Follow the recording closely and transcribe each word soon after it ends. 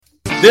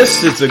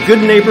This is the Good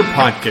Neighbor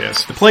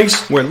Podcast, the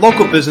place where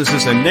local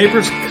businesses and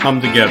neighbors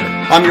come together.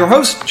 I'm your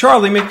host,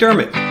 Charlie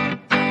McDermott.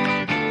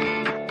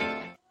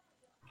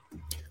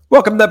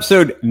 Welcome to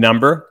episode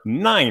number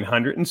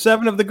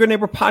 907 of the Good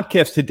Neighbor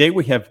Podcast. Today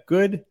we have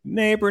good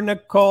neighbor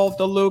Nicole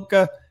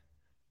DeLucia.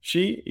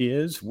 She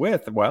is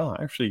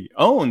actually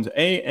owns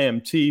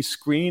AMT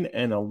Screen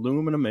and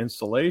Aluminum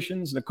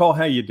Installations. Nicole,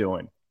 how you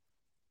doing?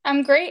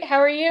 I'm great. How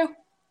are you?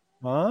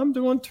 I'm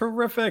doing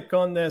terrific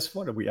on this.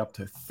 What are we up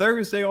to?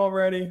 Thursday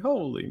already?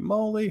 Holy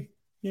moly.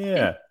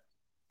 Yeah,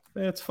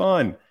 it's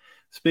fun.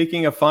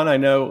 Speaking of fun, I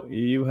know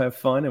you have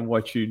fun in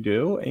what you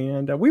do,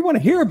 and we want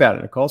to hear about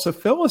it, Nicole. So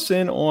fill us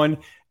in on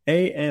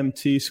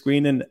AMT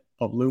Screen and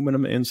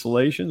Aluminum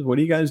Installations. What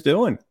are you guys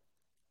doing?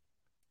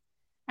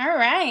 All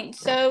right.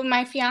 So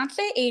my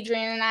fiance,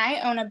 Adrian, and I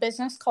own a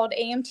business called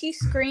AMT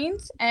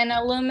Screens and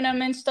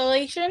Aluminum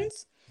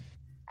Installations.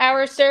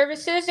 Our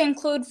services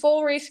include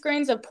full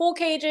rescreens of pool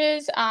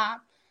cages,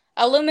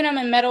 aluminum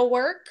and metal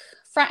work,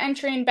 front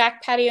entry and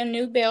back patio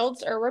new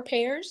builds or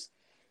repairs.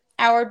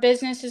 Our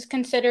business is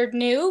considered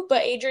new,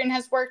 but Adrian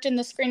has worked in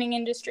the screening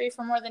industry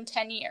for more than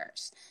 10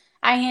 years.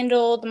 I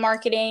handle the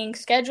marketing,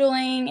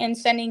 scheduling, and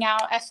sending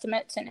out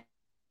estimates and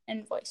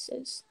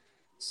invoices.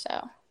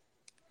 So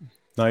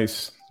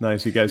nice.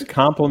 You guys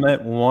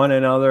complement one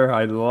another.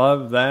 I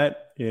love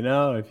that. You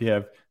know, if you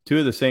have two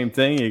of the same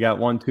thing, you got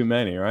one too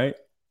many, right?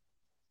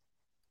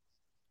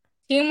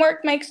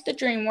 Teamwork makes the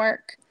dream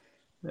work.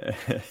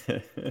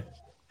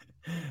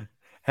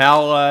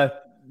 How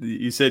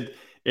you said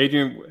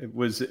Adrian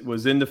was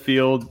in the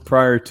field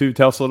prior to.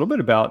 Tell us a little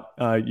bit about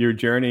your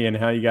journey and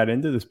how you got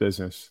into this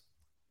business.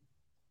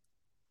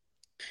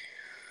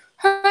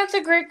 That's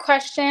a great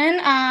question.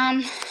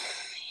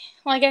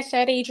 Like I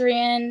said,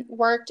 Adrian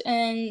worked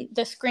in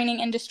the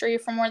screening industry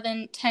for more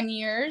than 10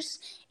 years,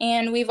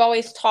 and we've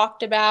always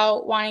talked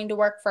about wanting to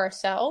work for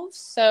ourselves.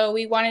 So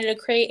we wanted to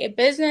create a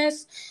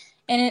business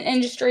in an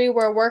industry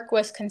where work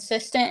was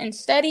consistent and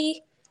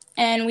steady.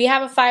 And we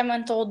have a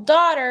 5-month-old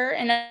daughter,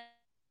 and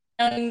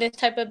owning this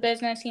type of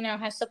business,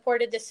 has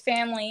supported this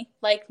family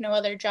like no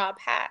other job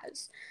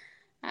has.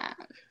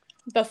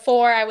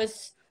 Before, I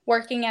was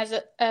working as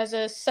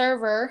a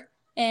server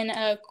in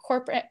a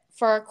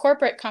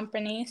corporate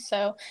company,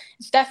 so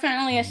it's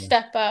definitely a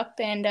step up,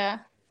 and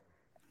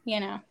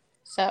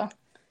so.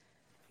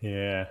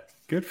 Yeah,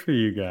 good for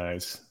you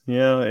guys.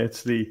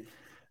 It's the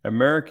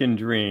American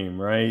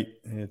dream, right?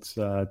 It's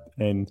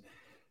and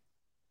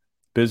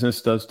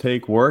business does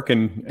take work,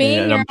 and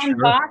being your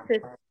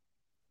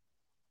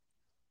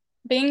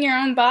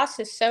own boss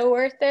is so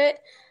worth it.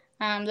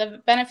 The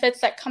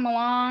benefits that come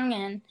along,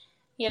 and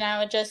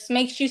it just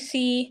makes you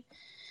see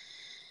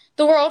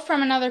the world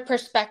from another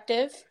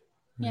perspective.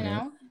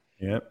 Yep.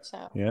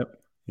 So.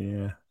 Yep.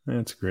 Yeah,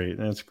 that's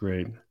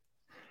great.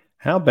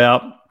 How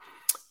about?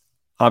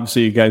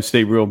 Obviously, you guys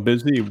stay real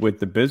busy with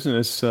the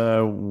business.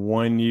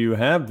 When you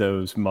have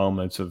those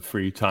moments of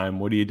free time,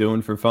 what are you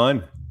doing for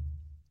fun?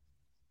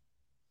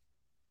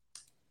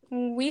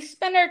 We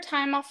spend our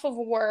time off of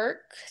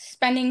work,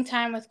 spending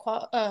time with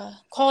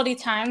quality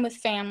time with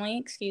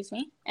family,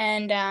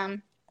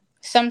 and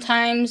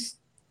sometimes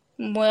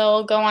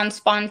we'll go on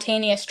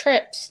spontaneous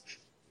trips.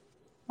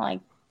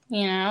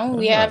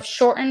 We have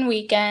shortened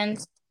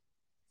weekends,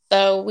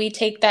 so we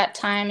take that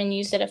time and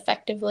use it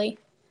effectively.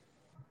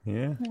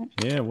 Yeah.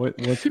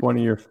 What's one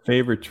of your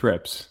favorite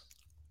trips?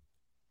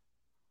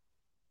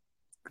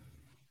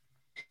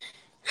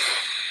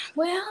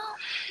 Well,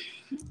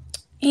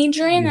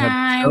 Adrian and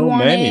I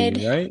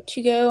wanted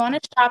to go on a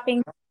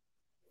shopping.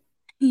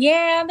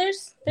 Yeah,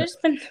 there's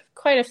been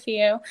quite a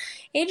few.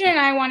 Adrian and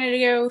I wanted to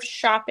go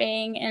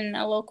shopping in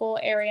a local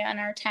area in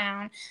our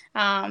town,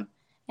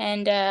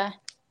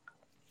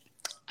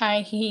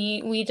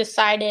 we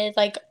decided,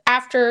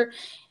 after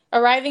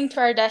arriving to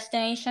our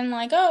destination,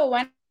 why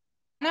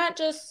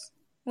not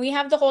we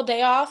have the whole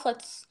day off,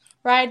 let's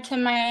ride to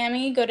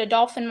Miami, go to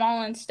Dolphin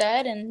Mall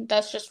instead, and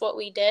that's just what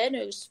we did.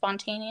 It was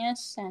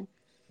spontaneous, and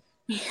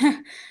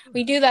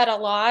we do that a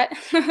lot.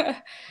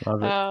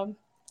 Love it.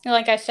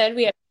 Like I said,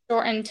 we have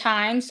shortened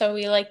time, so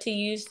we like to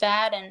use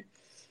that and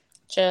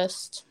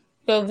just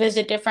go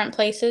visit different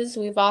places.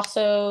 We've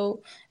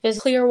also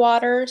visited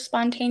Clearwater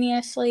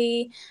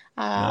spontaneously,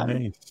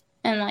 Nice.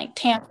 and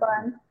Tampa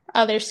and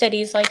other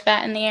cities like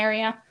that in the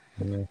area.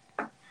 Yeah.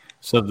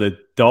 So the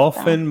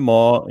Dolphin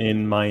Mall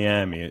in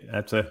Miami,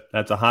 that's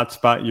a hot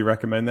spot. You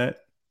recommend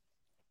that?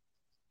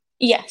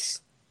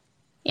 Yes.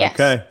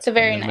 Okay. It's a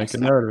very nice make a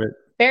note of it.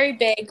 Very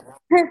big.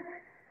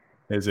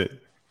 Is it?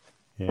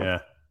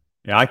 Yeah.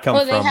 Yeah, I come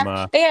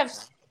from... They have...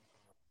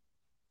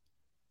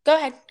 Go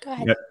ahead.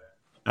 Yeah,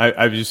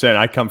 I was just saying,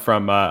 I come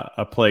from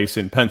a place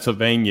in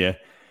Pennsylvania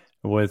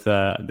with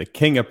the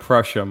King of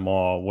Prussia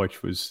Mall,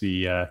 which was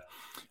the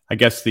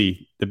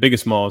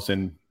biggest malls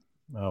in,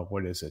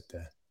 what is it?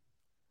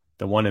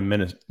 The one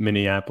in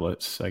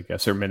Minneapolis, I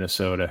guess, or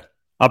Minnesota,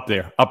 up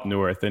there, up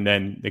north. And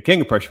then the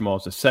King of Prussia Mall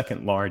is the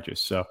second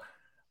largest. So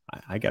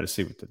I got to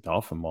see what the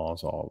Dolphin Mall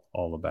is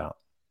all about.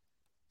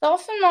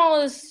 Dolphin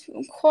Mall is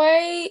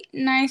quite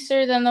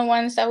nicer than the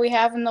ones that we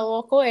have in the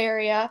local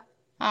area.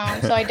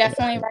 So I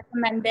definitely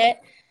recommend it.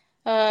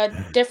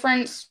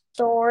 Different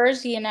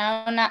stores,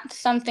 not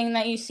something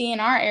that you see in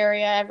our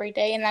area every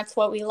day, and that's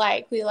what we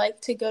like. We like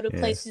to go to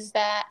places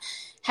that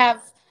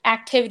have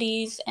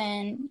activities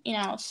and,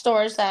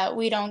 stores that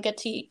we don't get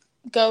to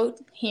go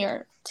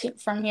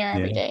from here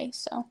every day.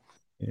 So.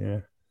 Yeah.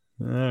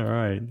 All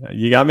right.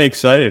 You got me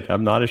excited.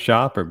 I'm not a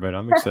shopper, but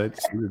I'm excited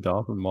to see the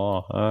Dolphin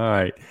Mall. All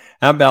right.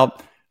 How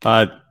about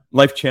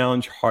life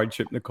challenge,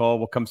 hardship, Nicole?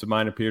 What comes to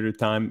mind a period of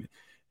time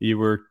you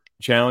were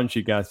challenged,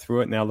 you got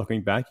through it. Now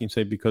looking back, you can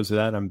say, because of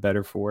that, I'm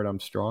better for it. I'm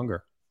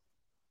stronger.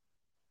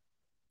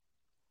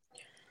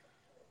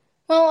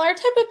 Well, our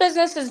type of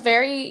business is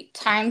very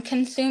time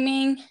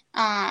consuming.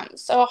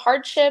 So a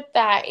hardship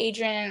that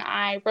Adrian and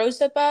I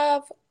rose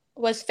above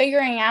was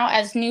figuring out,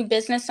 as new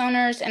business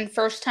owners and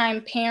first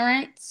time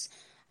parents,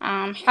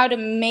 how to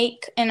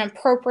make an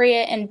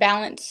appropriate and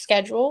balanced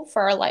schedule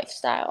for our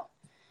lifestyle.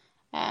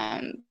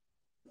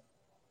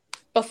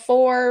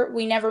 Before,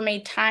 we never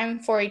made time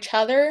for each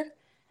other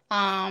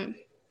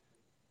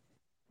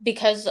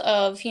because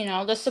of,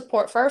 the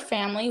support for our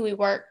family. We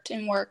worked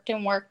and worked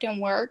and worked and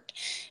worked.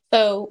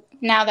 So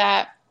now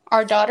that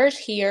our daughter's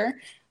here,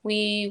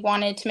 we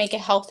wanted to make a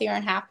healthier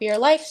and happier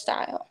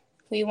lifestyle.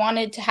 We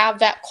wanted to have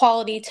that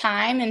quality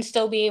time and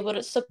still be able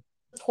to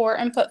support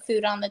and put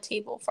food on the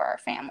table for our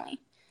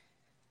family.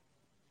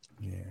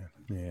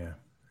 Yeah.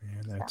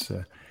 That's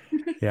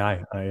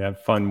I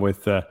have fun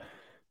with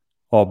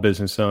all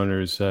business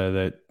owners.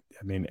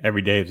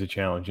 Every day is a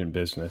challenge in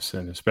business,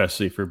 and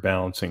especially for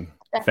balancing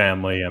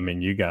family.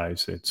 You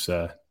guys,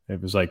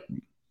 it was like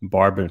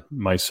Barb and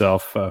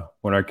myself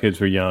when our kids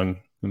were young.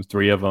 There was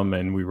 3 of them,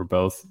 and we were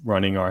both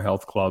running our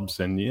health clubs.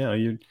 And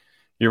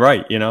you're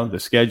right. The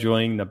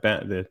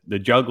scheduling, the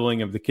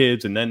juggling of the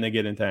kids, and then they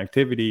get into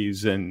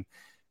activities, and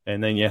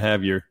then you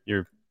have your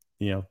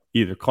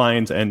either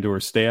clients and or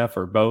staff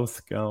or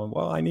both going,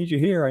 well, I need you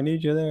here, I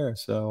need you there.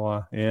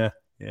 So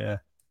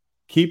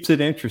keeps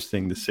it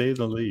interesting, to say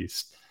the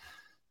least.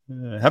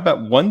 How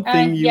about one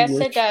thing you yes,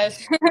 wish? it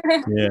does.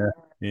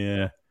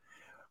 Yeah.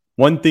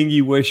 One thing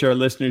you wish our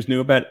listeners knew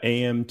about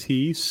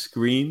AMT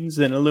screens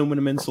and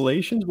aluminum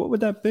insulations, what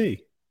would that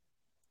be?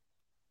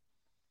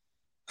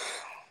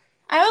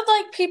 I would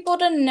like people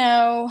to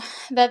know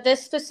that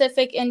this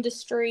specific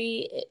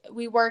industry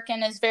we work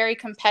in is very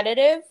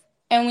competitive,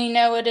 and we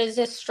know it is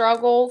a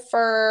struggle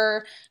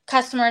for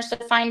customers to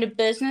find a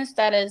business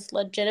that is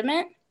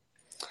legitimate.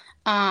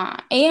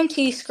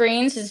 AMT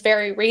Screens is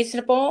very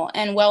reasonable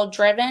and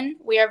well-driven.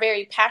 We are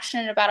very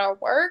passionate about our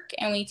work,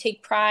 and we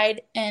take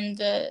pride in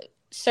the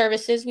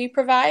services we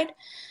provide.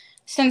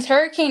 Since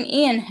Hurricane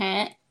Ian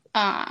hit,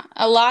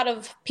 a lot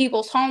of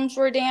people's homes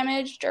were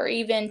damaged or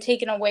even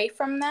taken away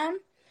from them.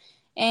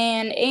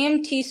 And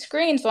AMT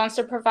Screens wants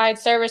to provide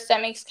service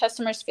that makes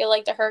customers feel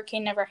like the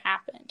hurricane never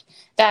happened,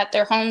 that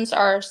their homes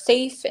are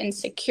safe and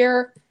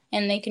secure,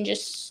 and they can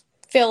just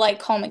feel like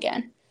home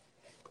again.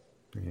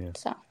 Yeah,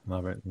 so.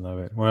 Love it.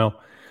 Well,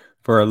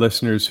 for our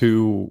listeners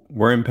who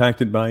were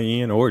impacted by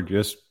Ian or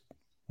just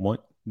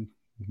what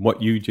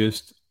you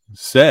just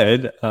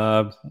said,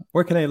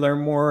 where can I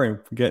learn more and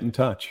get in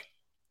touch?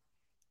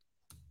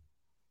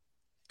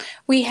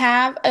 We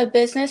have a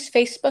business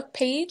Facebook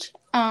page,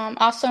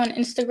 also an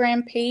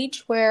Instagram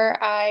page where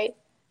I,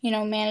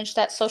 manage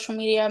that social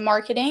media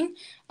marketing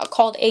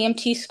called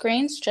AMT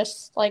Screens,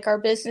 just like our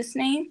business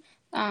name.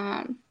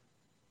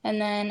 And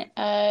then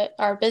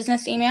our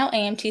business email,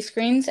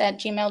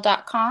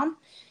 amtscreens@gmail.com.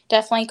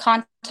 Definitely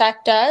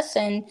contact us,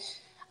 and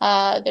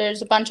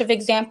there's a bunch of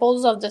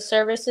examples of the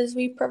services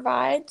we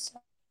provide.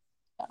 So.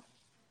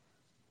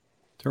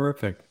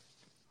 Terrific.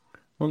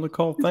 Well,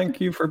 Nicole,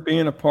 thank you for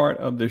being a part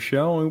of the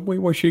show, and we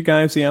wish you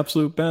guys the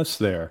absolute best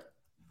there.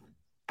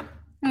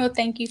 Well,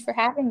 thank you for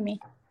having me.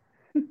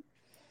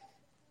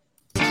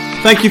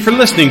 Thank you for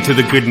listening to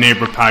the Good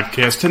Neighbor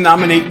Podcast. To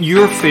nominate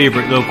your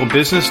favorite local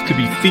business to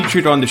be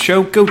featured on the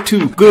show, go to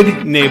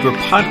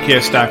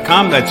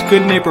goodneighborpodcast.com. That's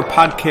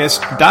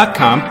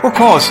goodneighborpodcast.com, or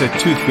call us at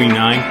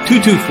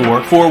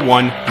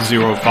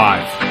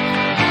 239-224-4105.